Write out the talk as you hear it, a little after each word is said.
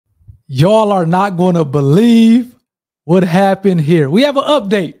Y'all are not going to believe what happened here. We have an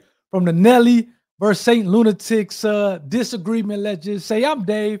update from the Nelly versus St. Lunatics disagreement. Let's just say I'm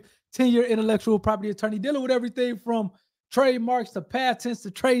Dave, 10-year intellectual property attorney, dealing with everything from trademarks to patents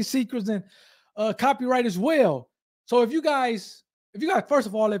to trade secrets and copyright as well. So if you guys, first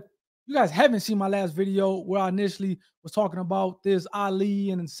of all, if you guys haven't seen my last video where I initially was talking about this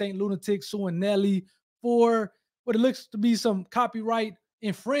Ali and St. Lunatics suing Nelly for what it looks to be some copyright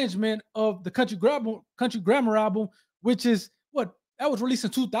infringement of the Country Grammar album, which is what that was released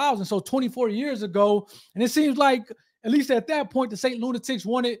in 2000, so 24 years ago. And it seems like, at least at that point, the St. Lunatics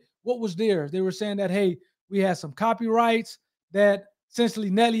wanted what was theirs. They were saying that, hey, we had some copyrights that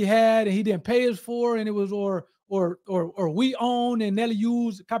essentially Nelly had and he didn't pay us for, and it was or we own and Nelly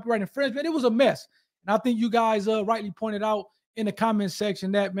used copyright infringement. It was a mess. And I think you guys rightly pointed out in the comment section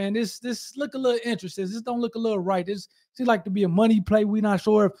that, man, this look a little interesting. This don't look a little right. This seems like to be a money play. We're not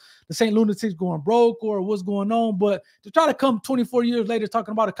sure if the St. Lunatics going broke or what's going on, but to try to come 24 years later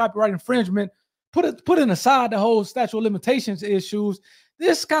talking about a copyright infringement, putting aside the whole statute of limitations issues,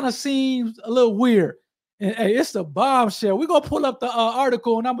 this kind of seems a little weird. And hey, it's a bombshell. We're gonna pull up the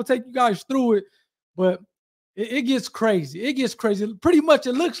article and I'm gonna take you guys through it, but it gets crazy. It gets crazy. Pretty much,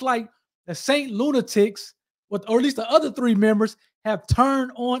 it looks like the St. Lunatics, or at least the other three members, have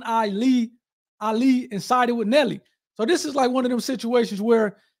turned on Ali and sided with Nelly. So this is like one of them situations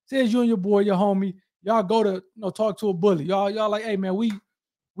where, says you and your boy, your homie, y'all go to talk to a bully. Y'all like, hey man, we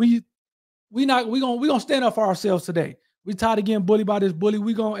gonna stand up for ourselves today. We tired of getting bullied by this bully.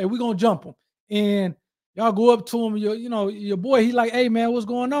 We gonna jump him. And y'all go up to him. Your boy, he like, hey man, what's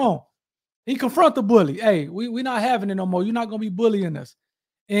going on? He confront the bully. Hey, we not having it no more. You're not gonna be bullying us.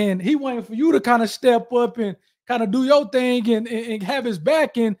 And he waiting for you to kind of step up and kind of do your thing and have his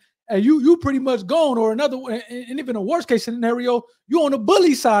back, and you pretty much gone. Or another, and even a worst case scenario, you on the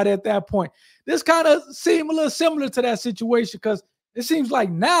bully side at that point. This kind of seemed a little similar to that situation, because it seems like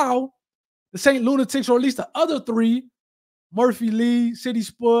now the St. Lunatics, or at least the other three, Murphy Lee, City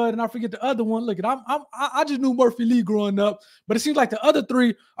Spud, and I forget the other one. Look, I just knew Murphy Lee growing up, but it seems like the other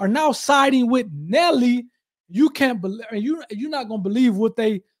three are now siding with Nelly. You can't believe, you're not gonna believe what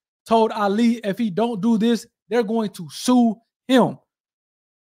they told Ali. If he don't do this, they're going to sue him.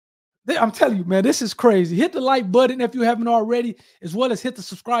 I'm telling you, man, this is crazy. Hit the like button if you haven't already, as well as hit the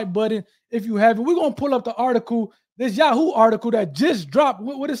subscribe button if you haven't. We're gonna pull up the article, this Yahoo article that just dropped.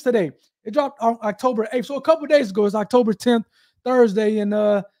 What is today? It dropped on October 8th. So a couple days ago, it's October 10th, Thursday, and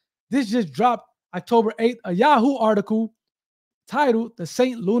this just dropped October 8th. A Yahoo article titled "The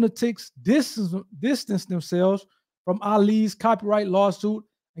St. Lunatics Distance Themselves from Ali's Copyright Lawsuit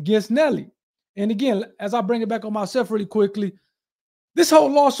Against Nelly." And again, as I bring it back on myself really quickly, this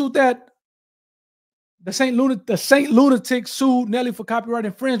whole lawsuit that the St. Lunatics sued Nelly for copyright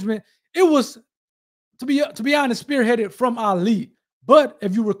infringement, it was, to be honest, spearheaded from Ali. But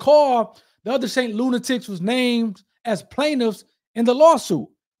if you recall, the other St. Lunatics was named as plaintiffs in the lawsuit,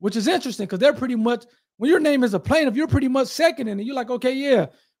 which is interesting because they're pretty much, when your name is a plaintiff, you're pretty much second in it. You're like, okay, yeah,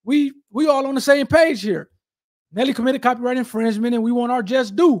 we all on the same page here. Nelly committed copyright infringement and we want our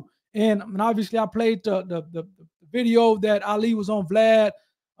just due. And obviously I played the video that Ali was on Vlad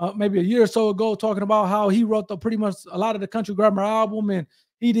maybe a year or so ago, talking about how he wrote pretty much a lot of the Country Grammar album and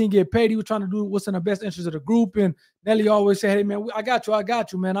he didn't get paid. He was trying to do what's in the best interest of the group. And Nelly always said, hey man, I got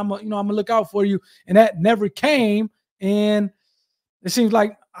you, man. I'm gonna look out for you. And that never came. And it seems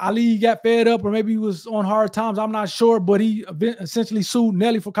like Ali got fed up, or maybe he was on hard times. I'm not sure, but he essentially sued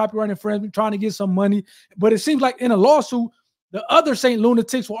Nelly for copyright infringement, trying to get some money. But it seems like in a lawsuit, the other St.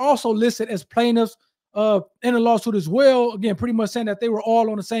 Lunatics were also listed as plaintiffs in a lawsuit as well. Again, pretty much saying that they were all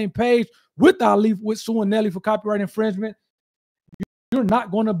on the same page with Ali, with suing Nelly for copyright infringement. You're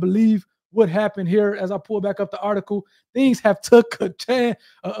not going to believe what happened here. As I pull back up the article, things have took a turn.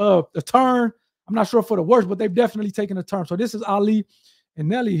 I'm not sure for the worst, but they've definitely taken a turn. So this is Ali and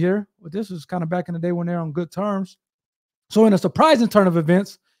Nelly here. But this was kind of back in the day when they're on good terms. So in a surprising turn of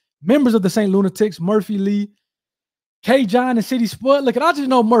events, members of the St. Lunatics, Murphy Lee, K. John, and City Spud. Look, I just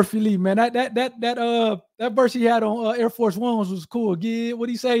know Murphy Lee, man. That verse he had on Air Force Ones was cool. Yeah,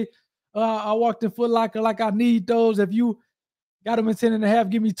 what'd he say? I walked in Foot Locker like I need those. If you got them in 10.5,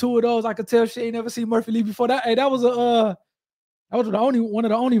 give me 2 of those. I could tell she ain't never seen Murphy Lee before. That was one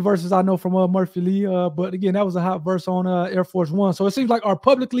of the only verses I know from Murphy Lee. But again, that was a hot verse on Air Force One. So it seems like are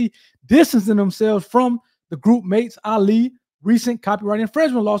publicly distancing themselves from the group mates Ali recent copyright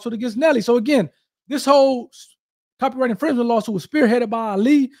infringement lawsuit against Nelly. So again, this whole copyright infringement lawsuit was spearheaded by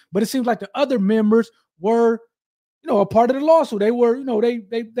Ali, but it seems like the other members were, a part of the lawsuit. They were,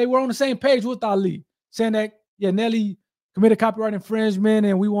 they were on the same page with Ali, saying that, yeah, Nelly committed copyright infringement,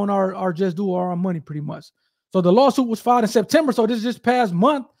 and we want our just due our money pretty much. So the lawsuit was filed in September. So this just past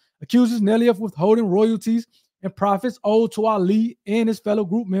month accuses Nelly of withholding royalties and profits owed to Ali and his fellow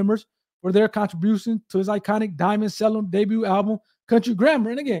group members for their contribution to his iconic Diamond Selling debut album, Country Grammar.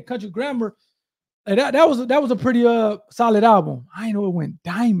 And again, Country Grammar, that was a pretty solid album. I know it went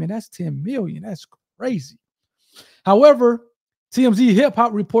diamond. That's 10 million. That's crazy. However, TMZ Hip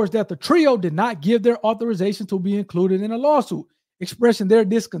Hop reports that the trio did not give their authorization to be included in a lawsuit, expressing their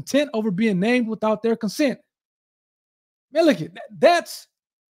discontent over being named without their consent. Man, look at that.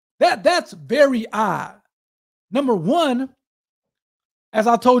 That's very odd. Number one, as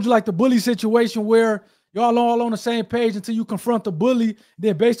I told you, like the bully situation where y'all all on the same page until you confront the bully.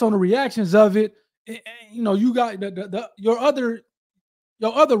 Then based on the reactions of it, you know, you got your other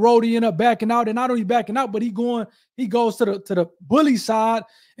roadie end up backing out, and not only backing out, but he goes to the bully side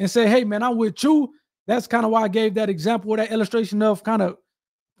and say, "Hey man, I'm with you." That's kind of why I gave that example or that illustration of kind of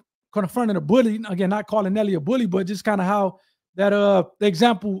confronting a bully. Again, not calling Nelly a bully, but just kind of how that the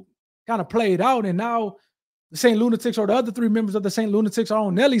example kind of played out. And now the St. Lunatics, or the other three members of the St. Lunatics, are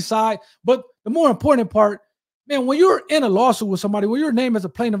on Nelly's side. But the more important part, man, when you're in a lawsuit with somebody, when your name as a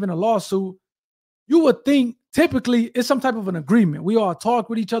plaintiff in a lawsuit, you would think typically it's some type of an agreement. We all talk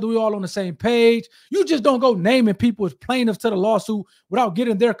with each other. We all on the same page. You just don't go naming people as plaintiffs to the lawsuit without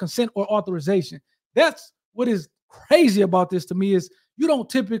getting their consent or authorization. That's what is crazy about this to me, is you don't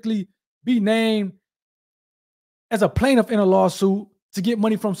typically be named as a plaintiff in a lawsuit to get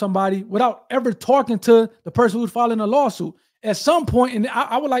money from somebody without ever talking to the person who's filing a lawsuit. At some point, and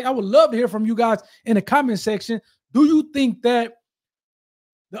I would love to hear from you guys in the comment section. Do you think that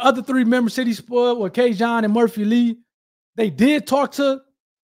the other three members, City Spud, or K-John and Murphy Lee, they did talk to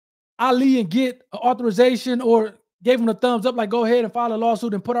Ali and get authorization, or gave him a thumbs up, like go ahead and file a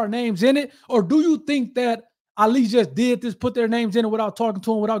lawsuit and put our names in it? Or do you think that Ali just did this, put their names in it without talking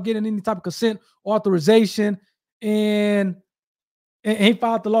to him, without getting any type of consent, authorization, and he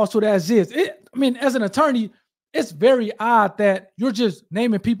filed the lawsuit as is? I mean, as an attorney, it's very odd that you're just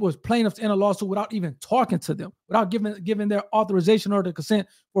naming people as plaintiffs in a lawsuit without even talking to them, without giving their authorization or the consent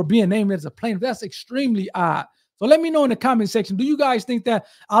for being named as a plaintiff. That's extremely odd. So let me know in the comment section, do you guys think that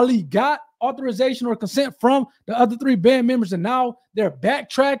Ali got authorization or consent from the other three band members and now they're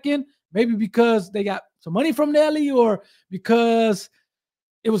backtracking, maybe because they got some money from Nelly, or because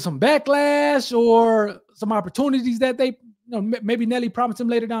it was some backlash or some opportunities that they, maybe Nelly promised him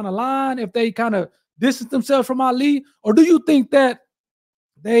later down the line if they kind of distance themselves from Ali? Or do you think that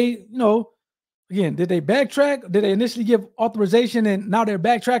they, again, did they backtrack? Did they initially give authorization and now they're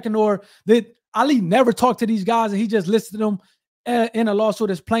backtracking? Or did Ali never talk to these guys and he just listed them in a lawsuit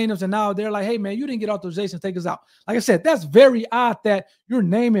as plaintiffs, and now they're like, hey man, you didn't get authorization, take us out? Like I said, that's very odd that you're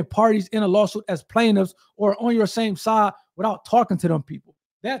naming parties in a lawsuit as plaintiffs or on your same side without talking to them people.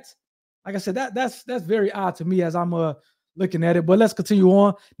 That's, like I said, that's very odd to me as I'm looking at it. But let's continue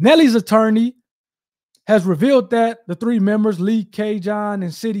on. Nelly's attorney has revealed that the three members, Lee, K-John,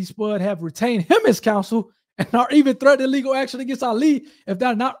 and City Spud, have retained him as counsel and are even threatening legal action against Ali if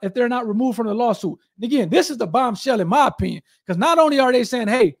they're not removed from the lawsuit. And again, this is the bombshell in my opinion, because not only are they saying,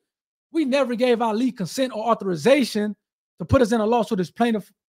 hey, we never gave Ali consent or authorization to put us in a lawsuit as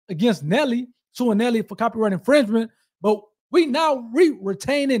plaintiff against Nelly, suing Nelly for copyright infringement, but we now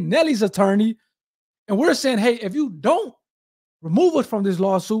retaining Nelly's attorney, and we're saying, hey, if you don't remove us from this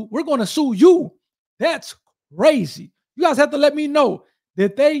lawsuit, we're going to sue you. That's crazy. You guys have to let me know.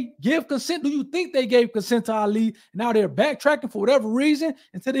 Did they give consent? Do you think they gave consent to Ali? Now they're backtracking for whatever reason.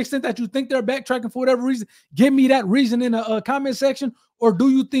 And to the extent that you think they're backtracking for whatever reason, give me that reason in the comment section. Or do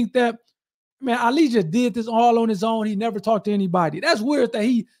you think that, man, Ali just did this all on his own? He never talked to anybody. That's weird that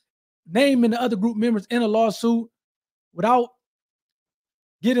he naming the other group members in a lawsuit without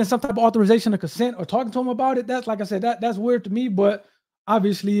getting some type of authorization or consent or talking to him about it. That's, like I said, that's weird to me, but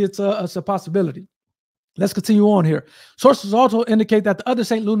obviously it's a possibility. Let's continue on here. Sources also indicate that the other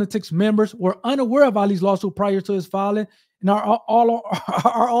St. Lunatics members were unaware of Ali's lawsuit prior to his filing and are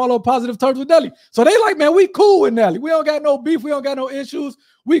all on positive terms with Nelly. So they like, man, we cool with Nelly. We don't got no beef. We don't got no issues.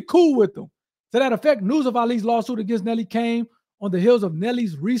 We cool with them. To that effect, news of Ali's lawsuit against Nelly came on the heels of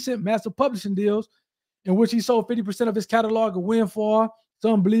Nelly's recent massive publishing deals, in which he sold 50% of his catalog, a windfall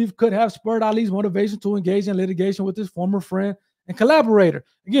some believe could have spurred Ali's motivation to engage in litigation with his former friend and collaborator.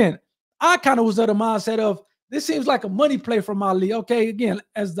 Again, I kind of was of the mindset of, this seems like a money play from Ali. Okay, again,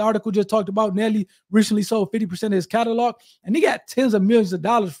 as the article just talked about, Nelly recently sold 50% of his catalog, and he got tens of millions of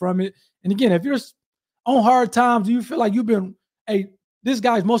dollars from it. And again, if you're on hard times, you feel like you've been, this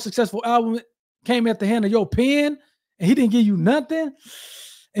guy's most successful album came at the hand of your pen, and he didn't give you nothing,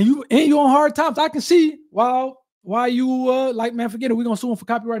 and you on hard times, I can see, wow, why you like, man, forget it. We're gonna sue him for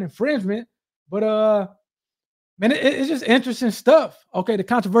copyright infringement. But man, it's just interesting stuff. Okay, the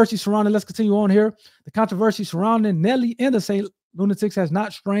controversy surrounding, let's continue on here. The controversy surrounding Nelly and the St. Lunatics has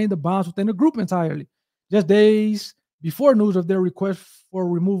not strained the bonds within the group entirely. Just days before news of their request for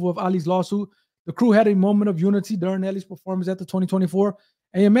removal of Ali's lawsuit, the crew had a moment of unity during Nelly's performance at the 2024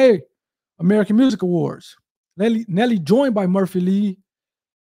 AMA American Music Awards. Nelly joined by Murphy Lee,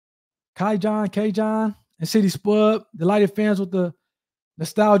 K-John, and City Spud, delighted fans with the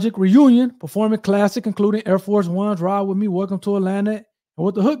nostalgic reunion, performing classic, including Air Force One's Ride With Me, Welcome to Atlanta, and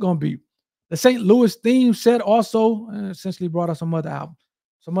What the Hook Gonna Be. The St. Louis theme set also essentially brought us some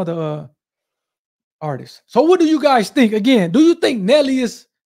other artists. So what do you guys think? Again, do you think Nelly is,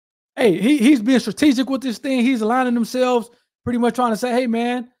 hey, he's being strategic with this thing? He's aligning themselves, pretty much trying to say, hey,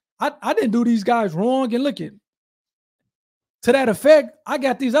 man, I didn't do these guys wrong. And look at, to that effect, I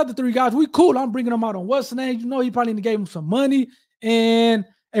got these other three guys. We cool. I'm bringing them out on what's the name? You know, he probably gave him some money. And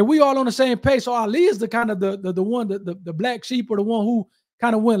we all on the same page. So Ali is the kind of the one, the black sheep, or the one who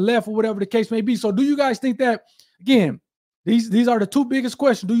kind of went left, or whatever the case may be. So do you guys think that, again, these are the two biggest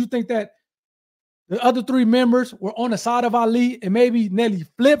questions. Do you think that the other three members were on the side of Ali and maybe Nelly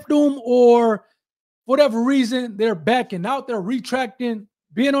flipped them, or for whatever reason they're backing out, they're retracting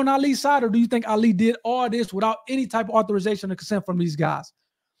being on Ali's side? Or do you think Ali did all this without any type of authorization or consent from these guys?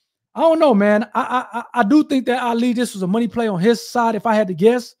 I don't know, man. I do think that Ali, this was a money play on his side, if I had to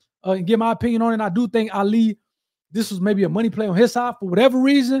guess and give my opinion on it. I do think Ali, this was maybe a money play on his side for whatever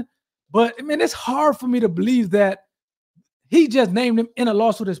reason. But, I mean, it's hard for me to believe that he just named them in a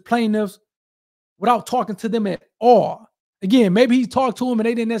lawsuit as plaintiffs without talking to them at all. Again, maybe he talked to them and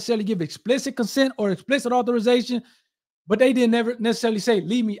they didn't necessarily give explicit consent or explicit authorization, but they didn't never necessarily say,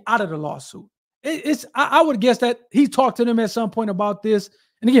 leave me out of the lawsuit. I would guess that he talked to them at some point about this.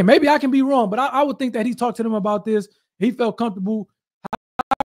 And again, maybe I can be wrong, but I would think that he talked to them about this. He felt comfortable,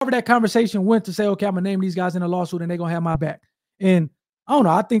 however that conversation went, to say, okay, I'm going to name these guys in a lawsuit and they're going to have my back. And I don't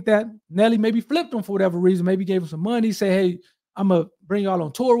know. I think that Nelly maybe flipped them for whatever reason. Maybe gave them some money, say, hey, I'm going to bring y'all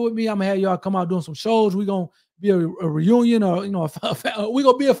on tour with me. I'm going to have y'all come out doing some shows. We're going to be a reunion, or, you know, we're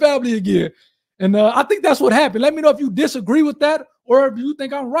going to be a family again. And I think that's what happened. Let me know if you disagree with that, or if you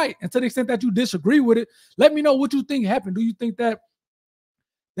think I'm right. And to the extent that you disagree with it, let me know what you think happened. Do you think that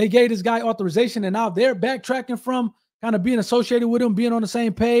they gave this guy authorization and now they're backtracking from kind of being associated with him, being on the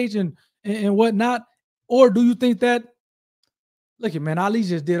same page and whatnot? Or do you think that, look at, man, Ali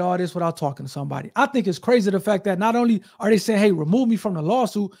just did all this without talking to somebody? I think it's crazy, the fact that not only are they saying, hey, remove me from the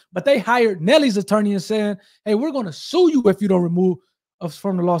lawsuit, but they hired Nelly's attorney and saying, hey, we're going to sue you if you don't remove us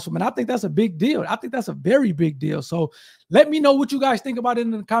from the lawsuit. Man, I think that's a big deal. I think that's a very big deal. So let me know what you guys think about it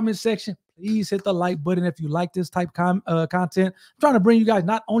in the comment section. Please hit the like button if you like this type content. I'm trying to bring you guys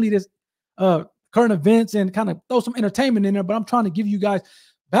not only this current events and kind of throw some entertainment in there, but I'm trying to give you guys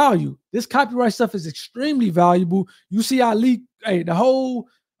value. This copyright stuff is extremely valuable. You see Ali, hey, the whole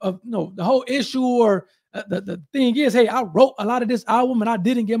issue, or the thing is, hey, I wrote a lot of this album and I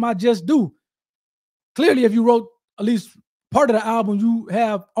didn't get my just due. Clearly, if you wrote at least part of the album, you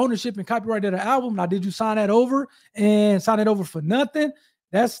have ownership and copyright of the album. Now, did you sign that over and sign it over for nothing?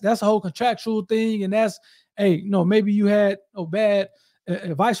 That's a whole contractual thing. And that's, hey, you know, maybe you had bad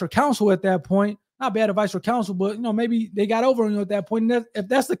advice or counsel at that point. Not bad advice or counsel, but, you know, maybe they got over on you at that point. And if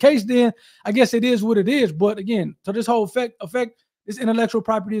that's the case, then I guess it is what it is. But again, so this whole effect, this intellectual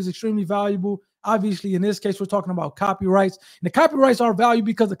property is extremely valuable. Obviously, in this case, we're talking about copyrights. And the copyrights are valuable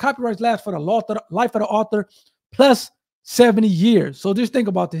because the copyrights last for the life of the author plus 70 years. So just think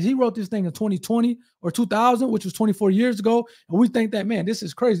about this. He wrote this thing in 2020 or 2000, which was 24 years ago. And we think that, man, this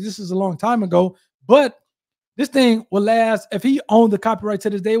is crazy. This is a long time ago. But this thing will last, if he owned the copyright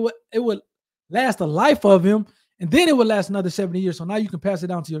to this day, it would last the life of him. And then it would last another 70 years. So now you can pass it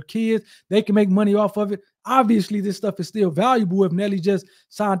down to your kids. They can make money off of it. Obviously, this stuff is still valuable if Nelly just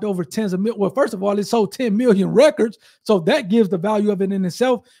signed over tens of millions. Well, first of all, it sold 10 million records. So that gives the value of it in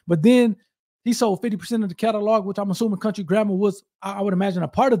itself. But then he sold 50% of the catalog, which I'm assuming Country Grammar was, I would imagine, a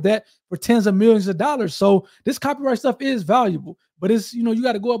part of that, for tens of millions of dollars. So this copyright stuff is valuable, but it's, you know, you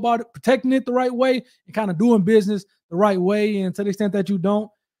got to go about it, protecting it the right way and kind of doing business the right way. And to the extent that you don't,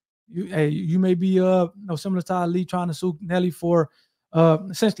 you may be similar to Ali, trying to sue Nelly for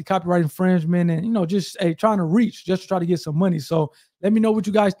essentially copyright infringement, and, you know, just trying to reach, just to try to get some money. So let me know what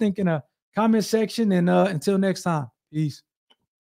you guys think in the comment section, and until next time, peace.